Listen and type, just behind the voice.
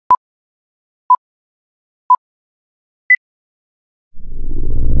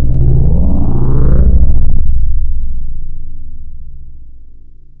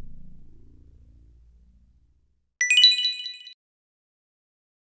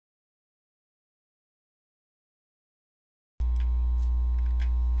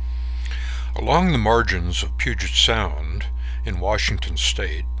Along the margins of Puget Sound in Washington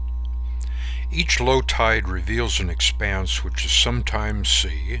state, each low tide reveals an expanse which is sometimes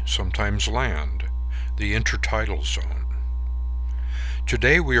sea, sometimes land, the intertidal zone.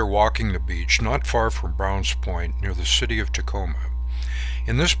 Today we are walking the beach not far from Browns Point near the city of Tacoma.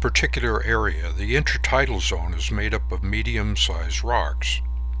 In this particular area, the intertidal zone is made up of medium-sized rocks.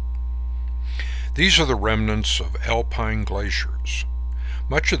 These are the remnants of alpine glaciers.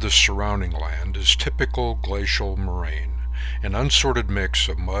 Much of the surrounding land is typical glacial moraine, an unsorted mix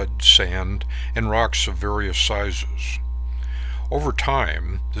of mud, sand, and rocks of various sizes. Over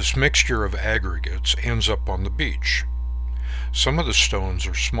time, this mixture of aggregates ends up on the beach. Some of the stones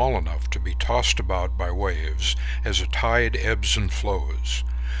are small enough to be tossed about by waves as a tide ebbs and flows.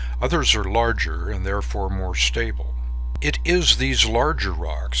 Others are larger and therefore more stable. It is these larger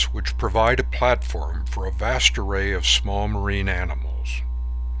rocks which provide a platform for a vast array of small marine animals.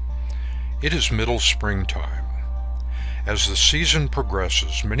 It is middle springtime. As the season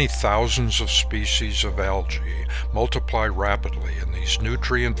progresses, many thousands of species of algae multiply rapidly in these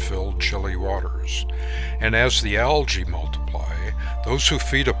nutrient-filled chilly waters, and as the algae multiply, those who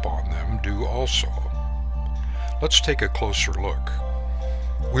feed upon them do also. Let's take a closer look.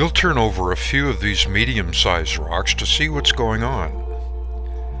 We'll turn over a few of these medium-sized rocks to see what's going on.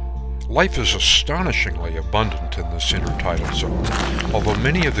 Life is astonishingly abundant in this intertidal zone, although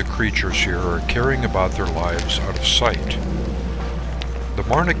many of the creatures here are carrying about their lives out of sight. The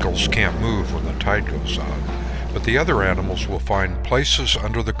barnacles can't move when the tide goes out, but the other animals will find places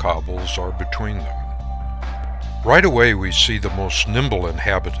under the cobbles or between them. Right away we see the most nimble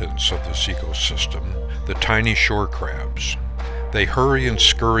inhabitants of this ecosystem, the tiny shore crabs. They hurry and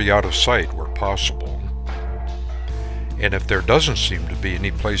scurry out of sight where possible. And if there doesn't seem to be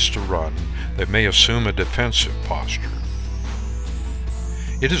any place to run, they may assume a defensive posture.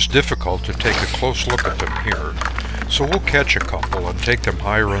 It is difficult to take a close look at them here, so we'll catch a couple and take them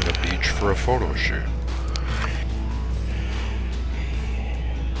higher on the beach for a photo shoot.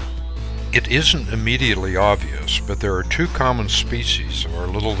 It isn't immediately obvious, but there are two common species of our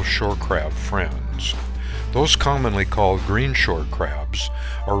little shore crab friends. Those commonly called green shore crabs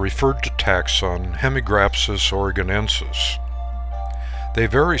are referred to taxon Hemigrapsis oregonensis. They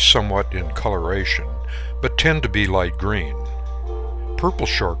vary somewhat in coloration, but tend to be light green. Purple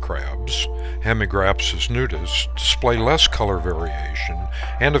shore crabs, Hemigrapsis nudus, display less color variation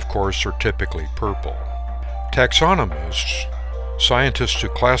and of course are typically purple. Taxonomists, scientists who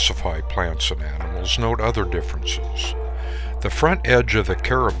classify plants and animals, note other differences. The front edge of the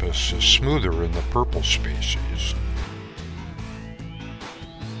carapace is smoother in the purple species.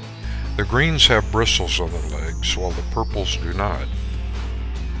 The greens have bristles on their legs, while the purples do not.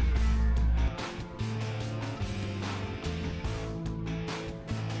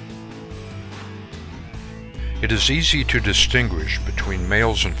 It is easy to distinguish between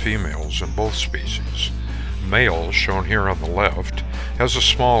males and females in both species. Male, shown here on the left, has a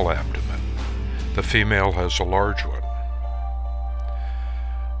small abdomen. The female has a large one.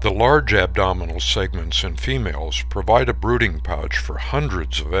 The large abdominal segments in females provide a brooding pouch for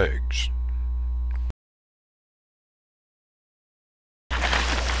hundreds of eggs.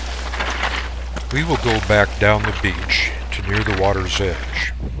 We will go back down the beach to near the water's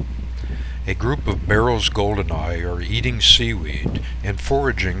edge. A group of Barrow's goldeneye are eating seaweed and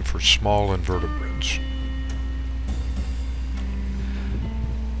foraging for small invertebrates.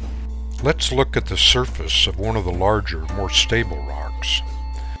 Let's look at the surface of one of the larger, more stable rocks.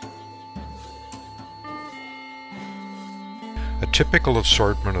 A typical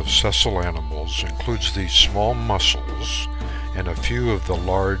assortment of sessile animals includes these small mussels and a few of the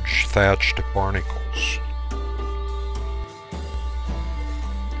large thatched barnacles.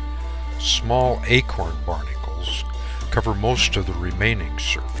 Small acorn barnacles cover most of the remaining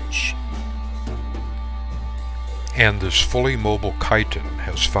surface. And this fully mobile chiton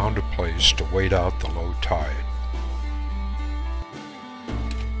has found a place to wait out the low tide.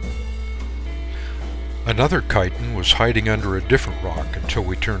 Another chiton was hiding under a different rock until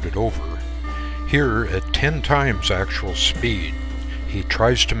we turned it over. Here, at 10 times actual speed, he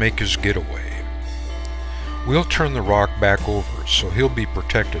tries to make his getaway. We'll turn the rock back over so he'll be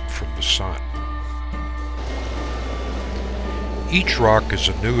protected from the sun. Each rock is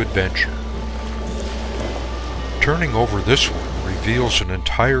a new adventure. Turning over this one reveals an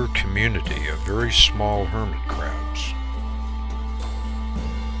entire community of very small hermit crabs.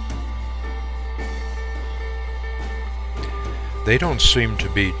 They don't seem to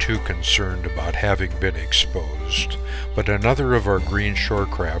be too concerned about having been exposed, but another of our green shore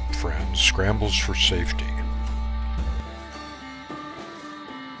crab friends scrambles for safety.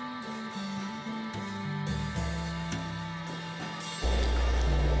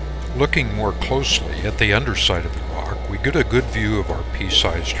 Looking more closely at the underside of the rock, we get a good view of our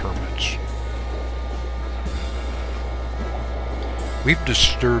pea-sized hermits. We've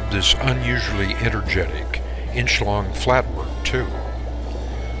disturbed this unusually energetic, inch-long flatworm too.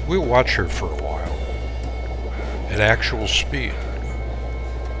 We'll watch her for a while, at actual speed,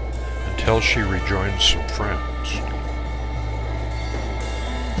 until she rejoins some friends.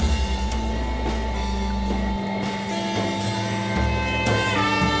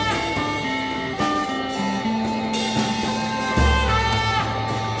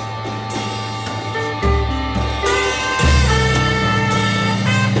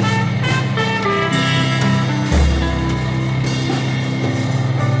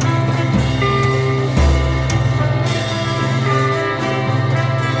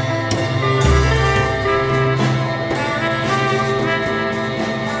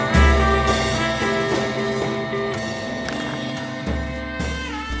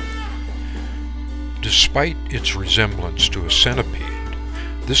 Despite its resemblance to a centipede,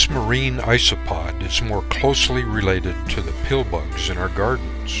 this marine isopod is more closely related to the pillbugs in our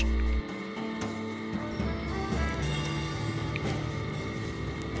gardens.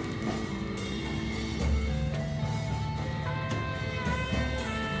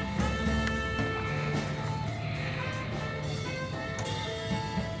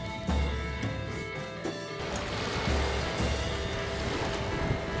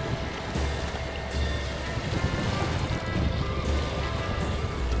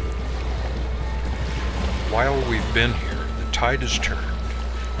 While we've been here, the tide has turned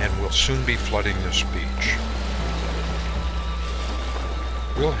and will soon be flooding this beach.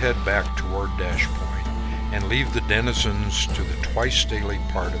 We'll head back toward Dash Point and leave the denizens to the twice daily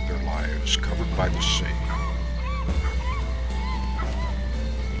part of their lives covered by the sea.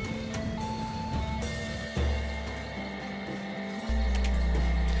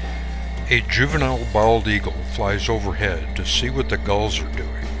 A juvenile bald eagle flies overhead to see what the gulls are doing.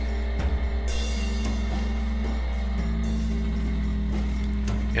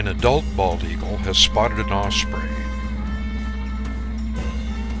 An adult bald eagle has spotted an osprey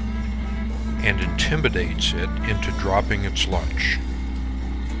and intimidates it into dropping its lunch.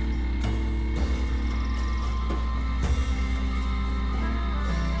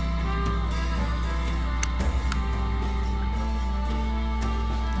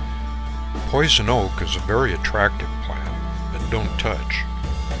 Poison oak is a very attractive plant, but don't touch.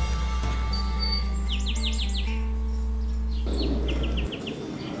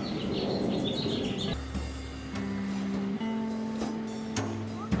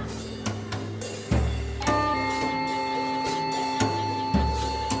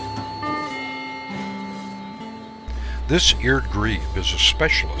 This eared grebe is a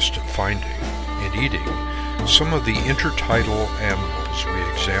specialist at finding and eating some of the intertidal animals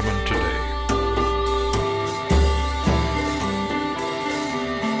we examined today.